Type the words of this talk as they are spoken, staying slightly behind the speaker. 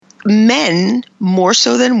men, more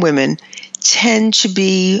so than women, tend to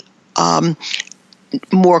be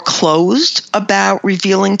more closed about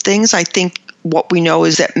revealing things. I think what we know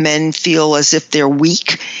is that men feel as if they're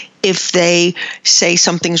weak if they say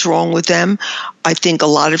something's wrong with them. I think a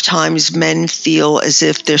lot of times men feel as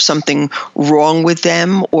if there's something wrong with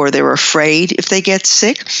them, or they're afraid if they get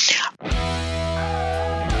sick.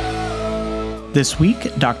 This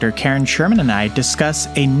week, Dr. Karen Sherman and I discuss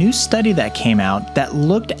a new study that came out that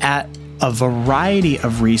looked at a variety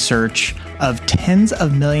of research of tens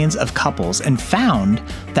of millions of couples and found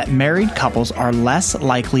that married couples are less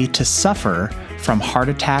likely to suffer from heart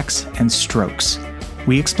attacks and strokes.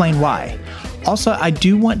 We explain why. Also, I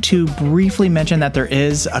do want to briefly mention that there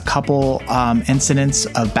is a couple incidents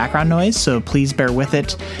of background noise, so please bear with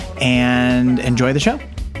it and enjoy the show.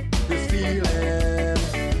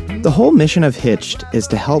 The whole mission of Hitched is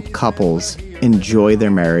to help couples enjoy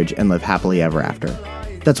their marriage and live happily ever after.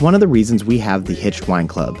 That's one of the reasons we have the Hitched Wine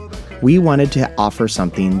Club. We wanted to offer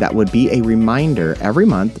something that would be a reminder every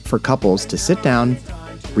month for couples to sit down,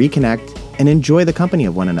 reconnect, and enjoy the company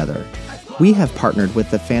of one another. We have partnered with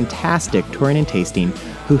the fantastic Touring and Tasting,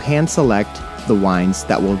 who hand select the wines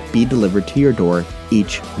that will be delivered to your door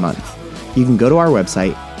each month. You can go to our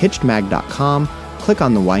website, hitchedmag.com, click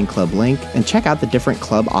on the Wine Club link, and check out the different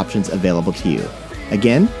club options available to you.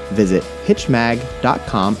 Again, visit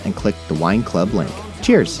hitchedmag.com and click the Wine Club link.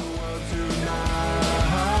 Cheers!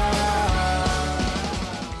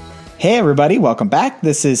 Hey everybody, welcome back.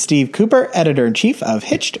 This is Steve Cooper, editor-in-chief of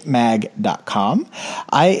HitchedMag.com.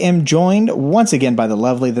 I am joined once again by the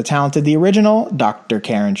lovely, the talented, the original, Dr.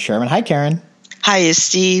 Karen Sherman. Hi, Karen. Hi,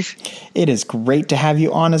 Steve. It is great to have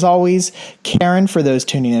you on as always. Karen, for those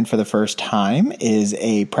tuning in for the first time, is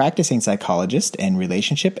a practicing psychologist in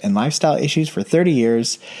relationship and lifestyle issues for 30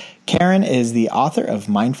 years. Karen is the author of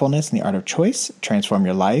Mindfulness and the Art of Choice, Transform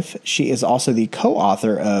Your Life. She is also the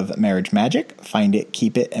co-author of Marriage Magic, Find It,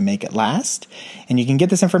 Keep It, and Make It Last. And you can get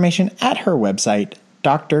this information at her website,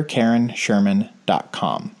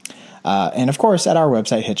 drkarensherman.com. And of course, at our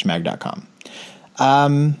website, hitchmag.com.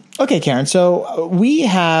 Okay, Karen, so we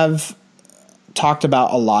have talked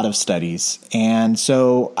about a lot of studies. And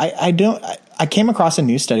so I came across a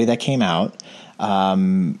new study that came out.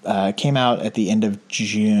 Came out at the end of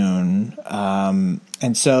June. And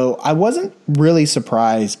so I wasn't really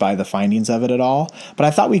surprised by the findings of it at all, but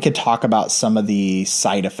I thought we could talk about some of the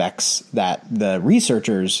side effects that the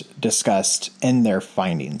researchers discussed in their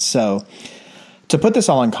findings. So to put this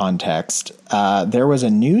all in context, there was a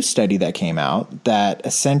new study that came out that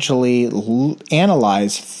essentially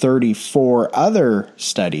analyzed 34 other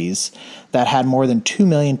studies that had more than 2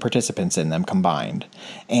 million participants in them combined.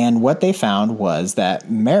 And what they found was that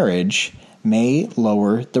marriage may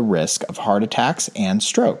lower the risk of heart attacks and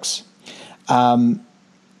strokes. Now,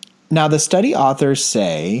 the study authors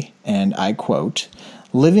say, and I quote,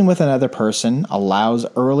 "Living with another person allows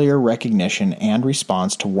earlier recognition and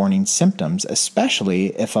response to warning symptoms,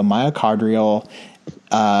 especially if a myocardial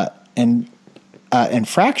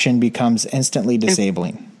infraction becomes instantly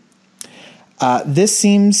disabling." This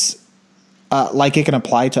seems like it can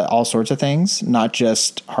apply to all sorts of things, not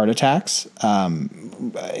just heart attacks.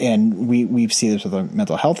 And we see this with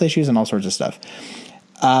mental health issues and all sorts of stuff.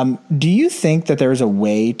 Do you think that there's a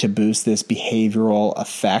way to boost this behavioral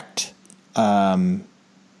effect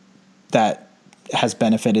that has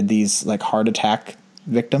benefited these like heart attack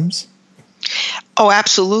victims? Oh,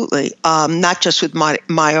 absolutely. Not just with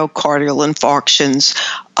myocardial infarctions.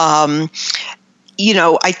 I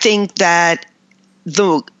think that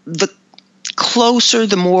the closer,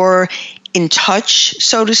 the more in touch,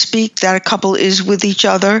 so to speak, that a couple is with each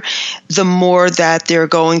other, the more that they're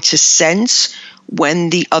going to sense when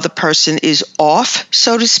the other person is off,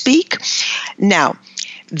 so to speak. Now,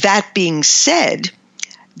 that being said,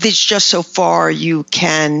 there's just so far you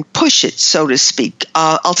can push it, so to speak.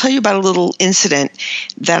 I'll tell you about a little incident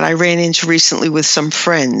that I ran into recently with some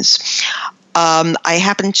friends. I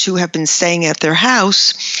happened to have been staying at their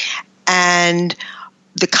house, and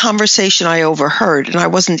the conversation I overheard, and I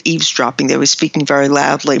wasn't eavesdropping, they were speaking very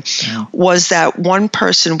loudly, was that one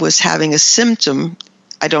person was having a symptom,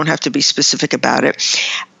 I don't have to be specific about it,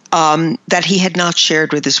 that he had not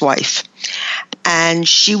shared with his wife. And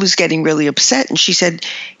she was getting really upset, and she said,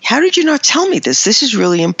 "How did you not tell me this? This is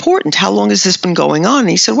really important. How long has this been going on?" And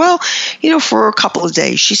he said, "Well, for a couple of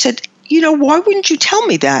days." She said, "Why wouldn't you tell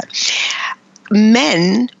me that?"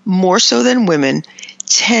 Men, more so than women,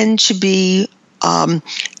 tend to be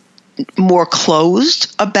more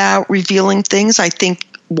closed about revealing things. I think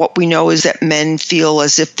what we know is that men feel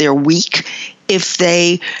as if they're weak if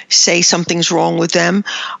they say something's wrong with them.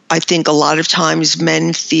 I think a lot of times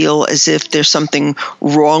men feel as if there's something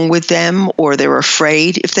wrong with them or they're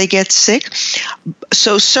afraid if they get sick.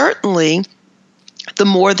 So certainly, the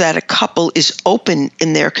more that a couple is open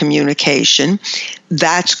in their communication,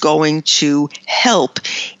 that's going to help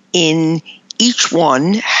in each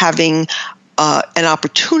one having an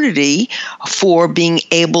opportunity for being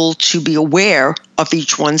able to be aware of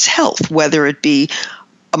each one's health, whether it be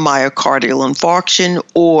a myocardial infarction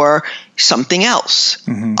or something else,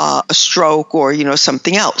 a stroke or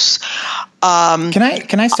something else. Can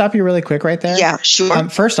I stop you really quick right there? Yeah, sure.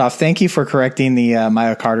 First off, thank you for correcting the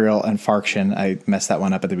myocardial infarction. I messed that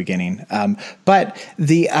one up at the beginning. But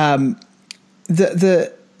the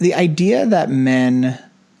idea that men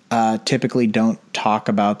typically don't talk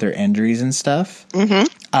about their injuries and stuff,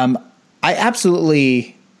 I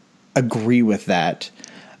absolutely agree with that.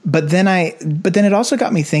 But then it also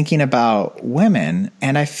got me thinking about women,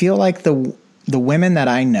 and I feel like the women that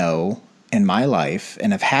I know in my life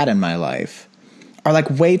and have had in my life are like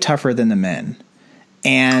way tougher than the men,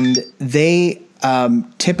 and they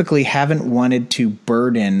typically haven't wanted to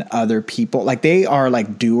burden other people. Like they are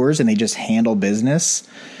like doers and they just handle business,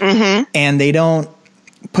 and they don't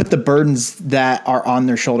put the burdens that are on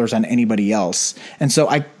their shoulders on anybody else. And so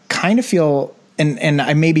I kind of feel. And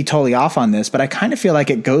I may be totally off on this, but I kind of feel like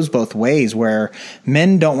it goes both ways where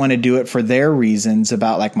men don't want to do it for their reasons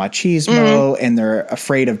about like machismo and they're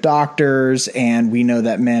afraid of doctors. And we know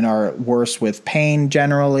that men are worse with pain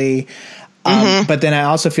generally. But then I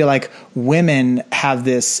also feel like women have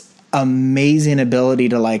this amazing ability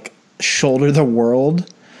to like shoulder the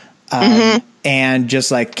world and just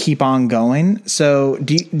like keep on going. So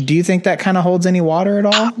do you think that kind of holds any water at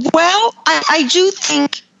all? Well, I do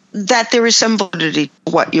think that there is some validity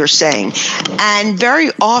to what you're saying. And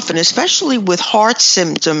very often, especially with heart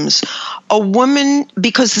symptoms, a woman,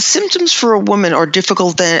 because the symptoms for a woman are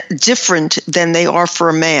different than they are for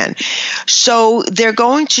a man. So they're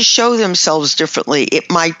going to show themselves differently.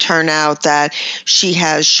 It might turn out that she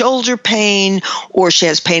has shoulder pain, or she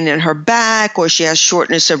has pain in her back, or she has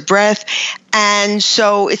shortness of breath. And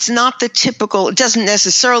so it's not the typical, it doesn't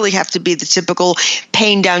necessarily have to be the typical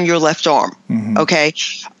pain down your left arm. Okay.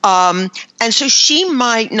 And so she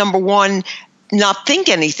might, number one, not think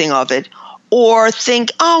anything of it, or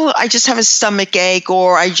think, oh, I just have a stomach ache,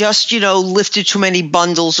 or I just, lifted too many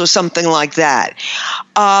bundles or something like that.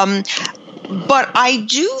 But I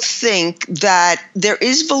do think that there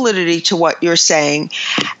is validity to what you're saying.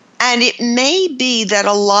 And it may be that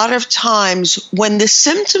a lot of times when the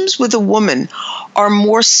symptoms with a woman are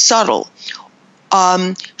more subtle,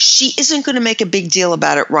 she isn't going to make a big deal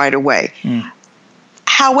about it right away.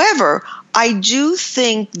 However, I do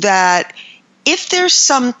think that if there's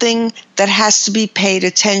something that has to be paid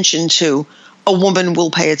attention to, a woman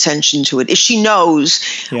will pay attention to it. If she knows,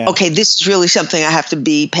 okay, this is really something I have to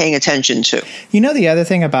be paying attention to. The other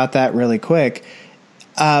thing about that really quick,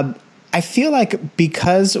 I feel like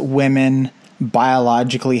because women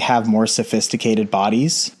biologically have more sophisticated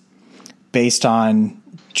bodies based on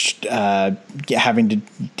having to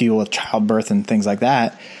deal with childbirth and things like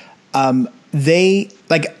that, they,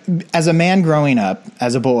 like, as a man growing up,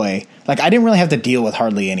 as a boy, like, I didn't really have to deal with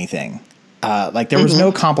hardly anything. Like, there was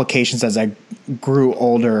no complications as I grew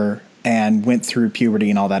older and went through puberty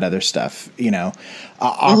and all that other stuff,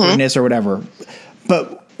 awkwardness or whatever.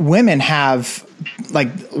 But women have like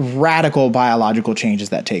radical biological changes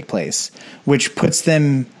that take place, which puts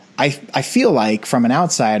them, I feel like from an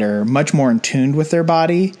outsider, much more in tune with their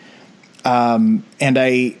body. And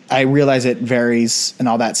I realize it varies and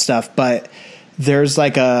all that stuff, but there's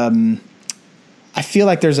like I feel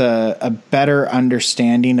like there's a better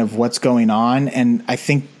understanding of what's going on. And I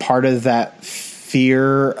think part of that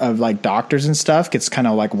fear of like doctors and stuff gets kind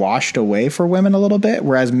of like washed away for women a little bit.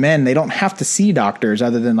 Whereas men, they don't have to see doctors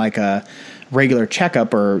other than like a regular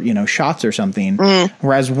checkup or, shots or something.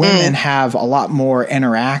 Whereas women have a lot more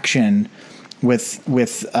interaction with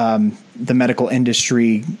the medical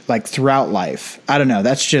industry, like throughout life. I don't know.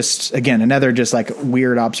 That's just, again, another just like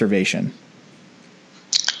weird observation.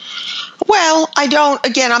 Well,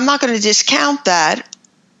 I'm not going to discount that.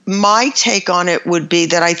 My take on it would be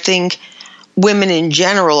that I think women in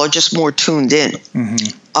general are just more tuned in.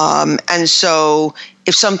 And so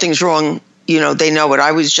if something's wrong, they know it.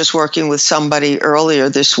 I was just working with somebody earlier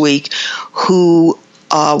this week who,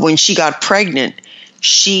 when she got pregnant,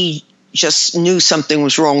 she just knew something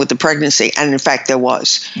was wrong with the pregnancy. And in fact, there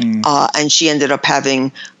was. And she ended up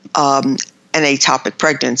having an ectopic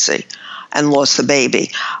pregnancy and lost the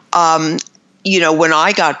baby. When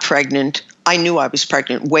I got pregnant, I knew I was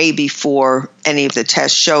pregnant way before any of the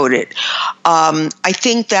tests showed it. I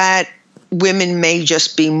think that women may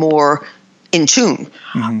just be more in tune.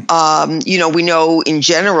 We know in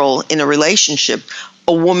general in a relationship,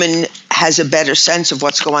 a woman has a better sense of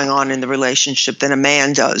what's going on in the relationship than a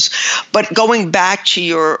man does. But going back to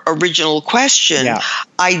your original question,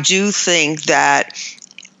 I do think that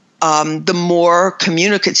the more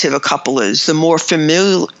communicative a couple is, the more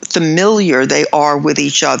familiar they are with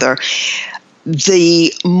each other,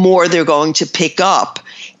 the more they're going to pick up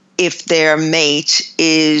if their mate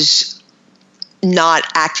is not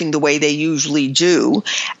acting the way they usually do,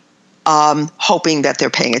 hoping that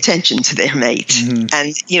they're paying attention to their mate.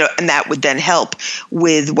 And that would then help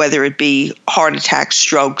with whether it be heart attacks,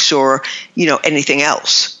 strokes, or, anything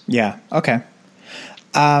else. Yeah. Okay.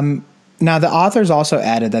 Now, the authors also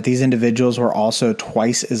added that these individuals were also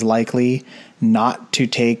twice as likely not to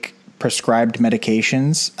take prescribed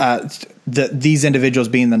medications. These individuals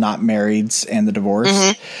being the not marrieds and the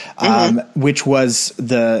divorced, which was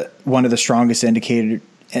one of the strongest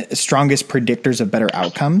predictors of better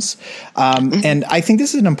outcomes. And I think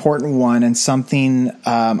this is an important one, and something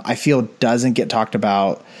I feel doesn't get talked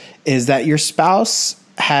about is that your spouse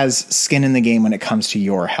has skin in the game when it comes to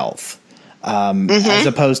your health. As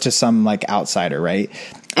opposed to some like outsider, right?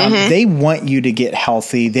 They want you to get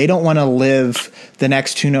healthy. They don't want to live the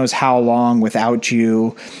next who knows how long without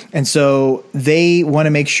you. And so they want to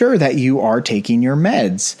make sure that you are taking your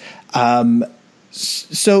meds.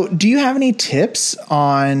 So do you have any tips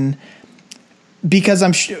on, because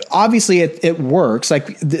I'm obviously it works,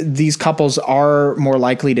 like these couples are more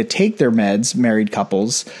likely to take their meds, married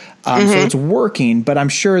couples. So it's working, but I'm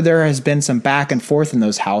sure there has been some back and forth in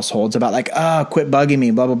those households about like, quit bugging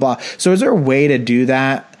me, blah, blah, blah. So is there a way to do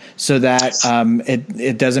that so that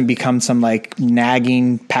it doesn't become some like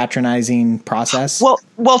nagging, patronizing process?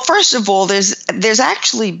 Well, first of all, there's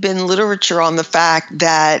actually been literature on the fact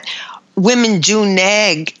that women do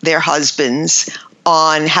nag their husbands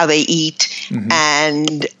on how they eat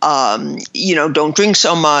and, don't drink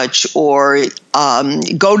so much or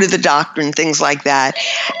go to the doctor and things like that.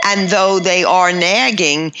 And though they are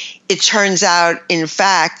nagging, it turns out, in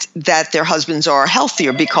fact, that their husbands are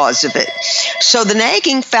healthier because of it. So the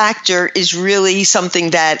nagging factor is really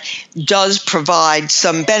something that does provide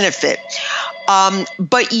some benefit.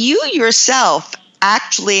 But you yourself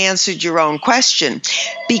actually answered your own question,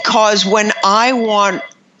 because when I want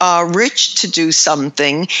Rich to do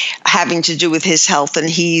something having to do with his health and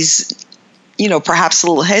he's, perhaps a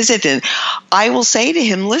little hesitant, I will say to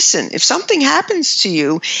him, listen, if something happens to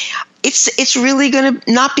you, it's really going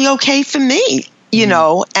to not be okay for me,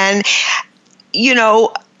 and,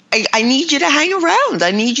 I need you to hang around.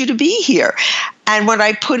 I need you to be here. And when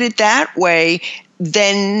I put it that way,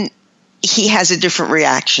 then he has a different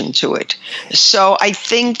reaction to it. So I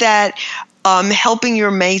think that helping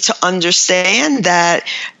your mate to understand that,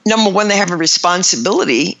 number one, they have a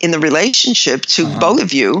responsibility in the relationship to both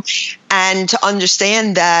of you, and to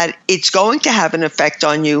understand that it's going to have an effect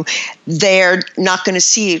on you. They're not going to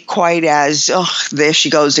see it quite as, there she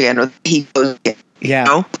goes again, or he goes again.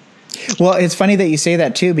 Yeah. Well, it's funny that you say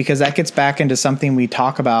that too, because that gets back into something we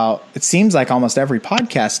talk about, it seems like almost every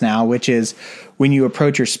podcast now, which is when you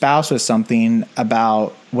approach your spouse with something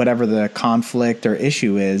about whatever the conflict or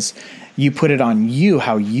issue is, you put it on you,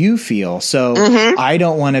 how you feel. So I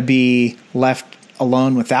don't want to be left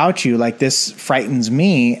alone without you. Like, this frightens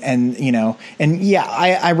me. And,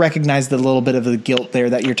 I recognize the little bit of the guilt there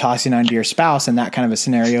that you're tossing onto your spouse in that kind of a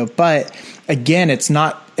scenario. But again, it's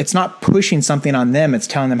not pushing something on them. It's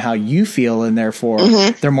telling them how you feel. And therefore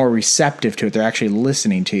they're more receptive to it. They're actually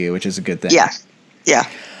listening to you, which is a good thing. Yeah. Yeah.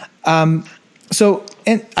 So,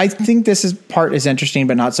 and I think this part is interesting,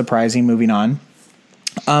 but not surprising. Moving on.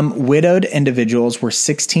 Widowed individuals were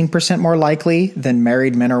 16% more likely than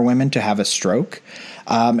married men or women to have a stroke.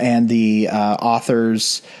 And the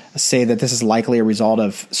authors say that this is likely a result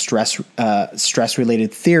of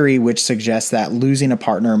stress-related theory, which suggests that losing a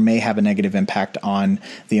partner may have a negative impact on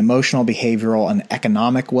the emotional, behavioral, and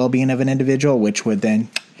economic well-being of an individual, which would then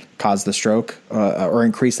cause the stroke or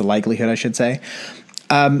increase the likelihood, I should say.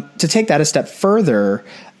 To take that a step further,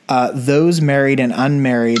 those married and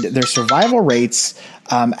unmarried, their survival rates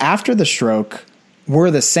after the stroke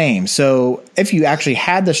were the same. So if you actually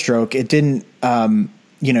had the stroke, it didn't,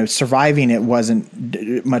 surviving it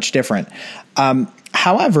wasn't much different.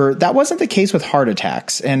 However, that wasn't the case with heart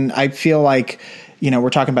attacks. And I feel like, we're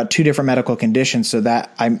talking about two different medical conditions, so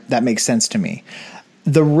that makes sense to me.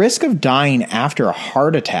 The risk of dying after a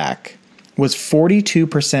heart attack was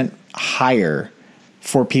 42% higher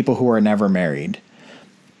for people who are never married.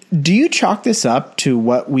 Do you chalk this up to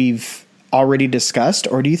what we've already discussed,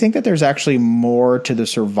 or do you think that there's actually more to the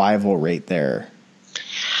survival rate there?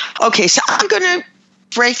 Okay, so I'm going to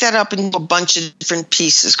break that up into a bunch of different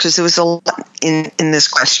pieces because there was a lot in this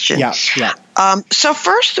question. Yeah. So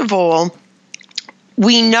first of all,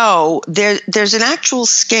 we know there's an actual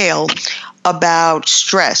scale about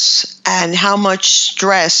stress and how much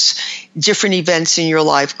stress different events in your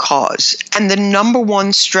life cause. And the number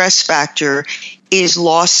one stress factor is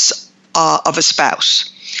loss of a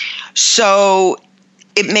spouse. So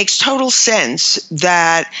it makes total sense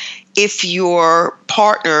that if your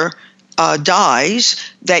partner dies,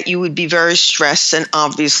 that you would be very stressed, and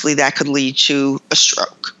obviously that could lead to a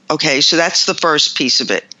stroke. Okay, so that's the first piece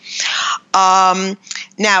of it.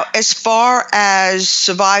 Now, as far as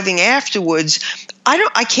surviving afterwards,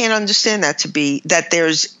 I can't understand that to be that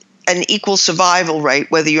there's an equal survival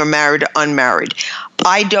rate whether you're married or unmarried.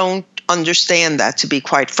 I don't understand that, to be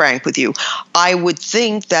quite frank with you. I would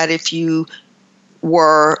think that if you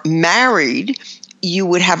were married, you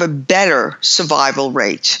would have a better survival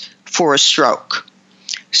rate for a stroke.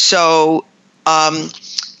 So, I'm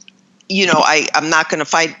not going to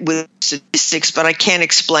fight with statistics, but I can't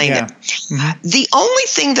explain it. Mm-hmm. The only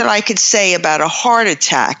thing that I could say about a heart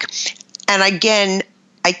attack, and again,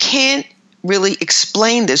 I can't really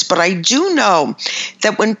explain this, but I do know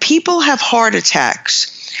that when people have heart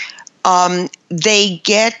attacks, they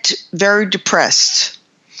get very depressed.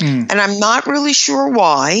 And I'm not really sure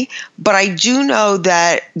why, but I do know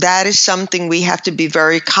that that is something we have to be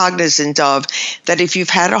very cognizant of, that if you've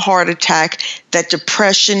had a heart attack, that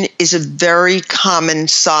depression is a very common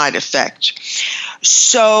side effect.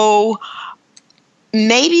 So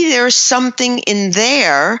maybe there's something in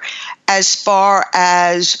there as far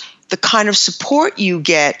as the kind of support you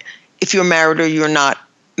get if you're married or you're not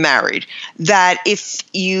married, that if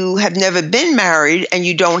you have never been married and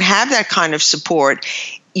you don't have that kind of support,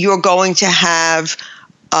 you're going to have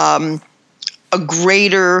a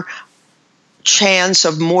greater chance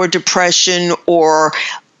of more depression or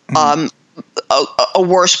a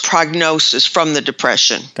worse prognosis from the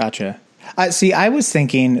depression. Gotcha. See, I was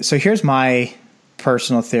thinking, so here's my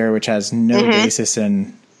personal theory, which has no basis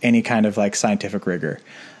in any kind of like scientific rigor.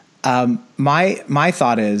 My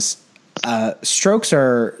thought is strokes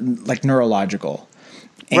are like neurological.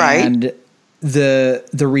 And right.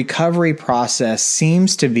 The recovery process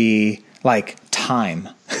seems to be like time.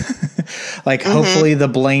 Like hopefully the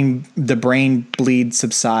brain bleed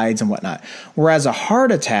subsides and whatnot. Whereas a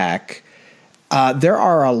heart attack, there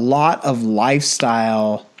are a lot of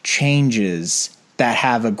lifestyle changes that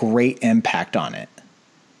have a great impact on it.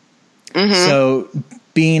 So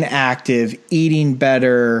being active, eating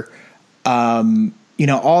better,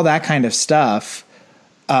 all that kind of stuff.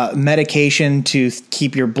 Medication to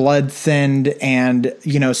keep your blood thinned. And,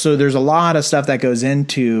 so there's a lot of stuff that goes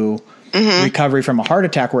into recovery from a heart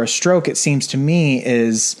attack, where a stroke, it seems to me,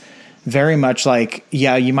 is very much like,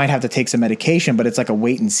 yeah, you might have to take some medication, but it's like a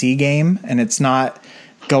wait and see game. And it's not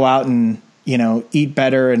go out and, eat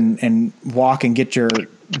better and walk and get your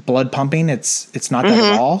blood pumping. It's not that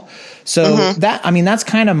at all. So that's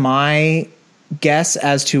kind of my guess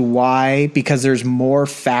as to why, because there's more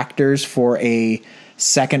factors for a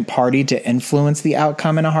second party to influence the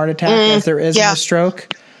outcome in a heart attack as there is in a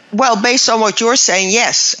stroke? Well, based on what you're saying,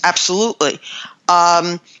 yes, absolutely.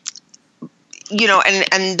 And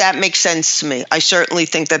that makes sense to me. I certainly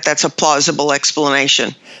think that that's a plausible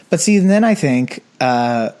explanation. But see, then I think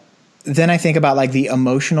about like the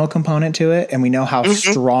emotional component to it, and we know how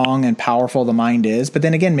strong and powerful the mind is. But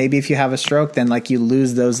then again, maybe if you have a stroke, then like you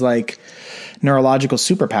lose those like neurological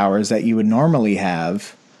superpowers that you would normally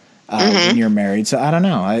have when you're married. So I don't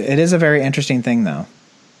know. It is a very interesting thing, though.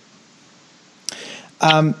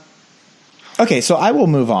 Okay, so I will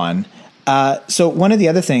move on. So one of the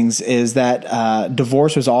other things is that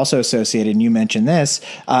divorce was also associated, and you mentioned this,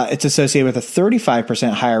 it's associated with a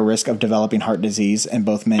 35% higher risk of developing heart disease in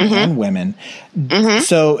both men and women.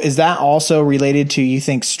 So is that also related to, you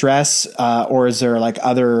think, stress, or is there like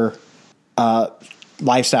other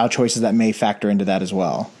lifestyle choices that may factor into that as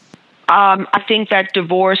well? I think that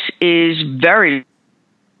divorce is very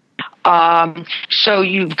so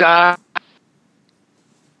you've got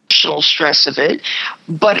emotional stress of it,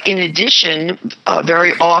 but in addition,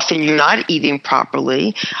 very often you're not eating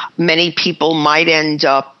properly. Many people might end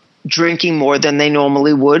up drinking more than they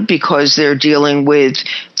normally would because they're dealing with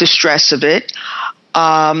the stress of it.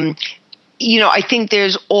 I think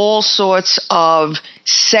there's all sorts of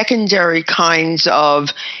secondary kinds of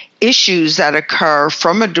issues that occur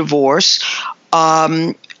from a divorce,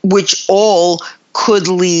 which all could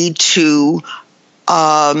lead to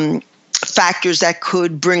factors that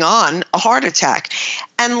could bring on a heart attack.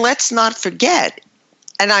 And let's not forget,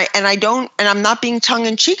 I'm not being tongue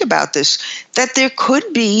in cheek about this, that there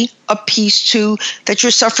could be a piece to that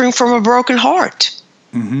you're suffering from a broken heart.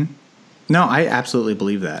 Mm-hmm. No, I absolutely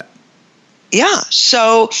believe that. Yeah.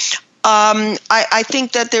 So I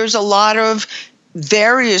think that there's a lot of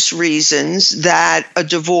various reasons that a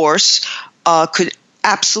divorce could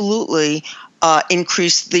absolutely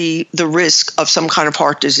increase the risk of some kind of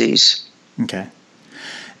heart disease. Okay.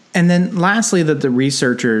 And then lastly, that the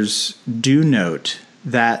researchers do note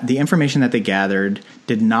that the information that they gathered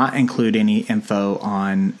did not include any info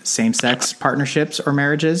on same-sex partnerships or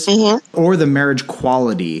marriages, or the marriage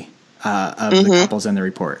quality of the couples in the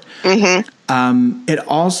report. It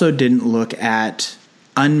also didn't look at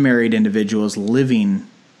unmarried individuals living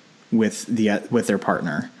with their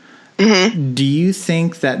partner. Do you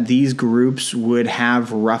think that these groups would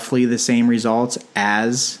have roughly the same results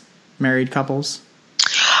as married couples?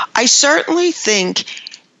 I certainly think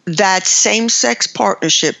that same-sex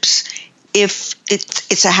partnerships, if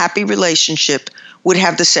it's a happy relationship, would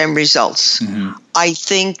have the same results. I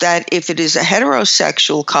think that if it is a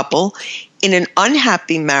heterosexual couple in an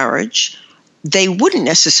unhappy marriage, they wouldn't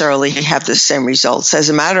necessarily have the same results. As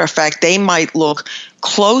a matter of fact, they might look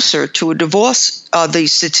closer to a divorce, the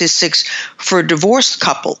statistics for a divorced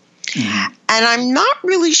couple. And I'm not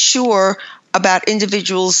really sure about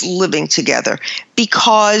individuals living together,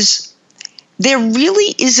 because there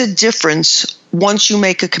really is a difference once you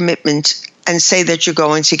make a commitment and say that you're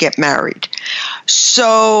going to get married.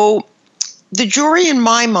 So the jury in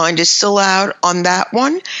my mind is still out on that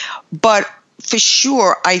one, but for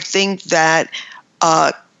sure I think that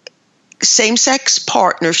same-sex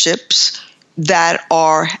partnerships that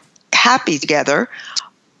are happy together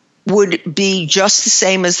would be just the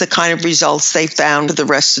same as the kind of results they found for the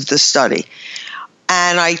rest of the study.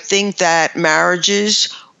 And I think that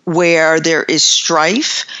marriages where there is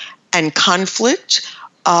strife and conflict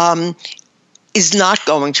is not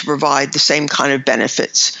going to provide the same kind of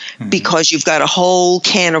benefits, because you've got a whole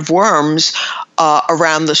can of worms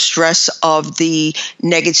around the stress of the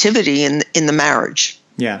negativity in the marriage.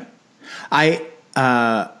 Yeah, I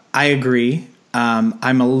agree.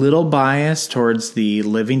 I'm a little biased towards the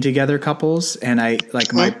living together couples, and I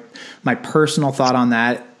like my personal thought on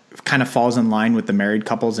that kind of falls in line with the married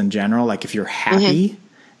couples in general. Like if you're happy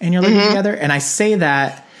and you're living together, and I say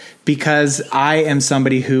that because I am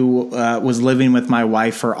somebody who was living with my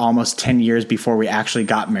wife for almost 10 years before we actually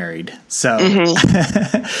got married. So,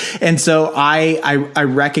 and so I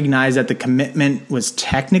recognize that the commitment was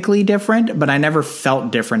technically different, but I never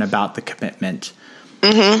felt different about the commitment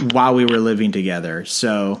while we were living together.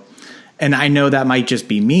 So, and I know that might just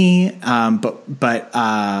be me, but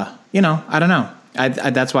you know, I don't know.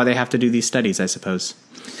 That's why they have to do these studies, I suppose.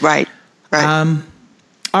 Right.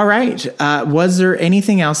 All right. Was there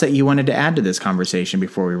anything else that you wanted to add to this conversation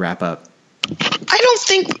before we wrap up?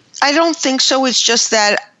 I don't think so. It's just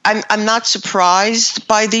that I'm not surprised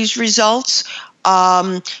by these results.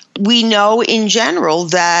 We know in general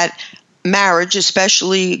that marriage,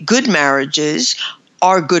 especially good marriages,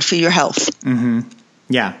 are good for your health.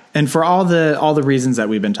 Yeah. And for all the reasons that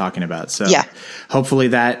we've been talking about. So hopefully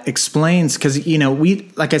that explains, because, you know,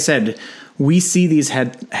 like I said, we see these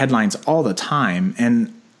headlines all the time,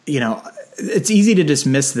 and, you know, it's easy to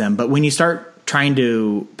dismiss them, but when you start trying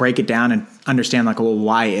to break it down and understand, like, well,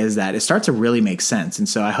 why is that? It starts to really make sense. And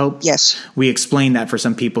so I hope we explain that for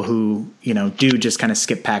some people who, you know, do just kind of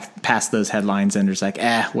skip past those headlines and just like,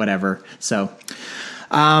 whatever. So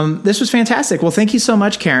this was fantastic. Well, thank you so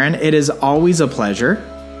much, Karen. It is always a pleasure.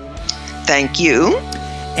 Thank you.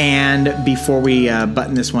 And before we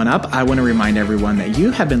button this one up, I want to remind everyone that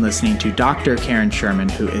you have been listening to Dr. Karen Sherman,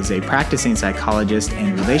 who is a practicing psychologist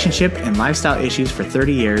in relationship and lifestyle issues for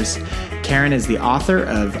 30 years. Karen is the author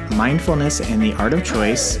of Mindfulness and the Art of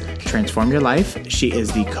Choice, Transform Your Life. She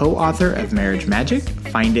is the co-author of Marriage Magic,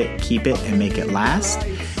 Find It, Keep It, and Make It Last.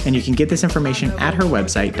 And you can get this information at her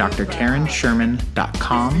website,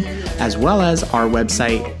 drkarensherman.com, as well as our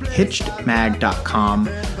website, hitchedmag.com.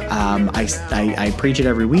 I preach it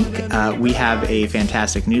every week. We have a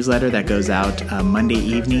fantastic newsletter that goes out Monday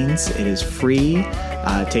evenings. It is free.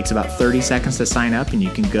 It takes about 30 seconds to sign up, and you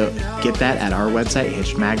can go get that at our website,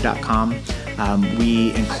 hitchedmag.com.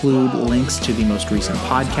 We include links to the most recent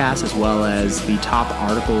podcasts as well as the top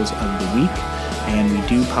articles of the week, and we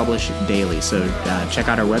do publish daily. So check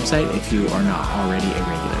out our website if you are not already a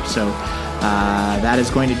regular. So that is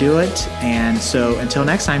going to do it. And so until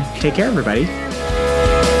next time, take care, everybody.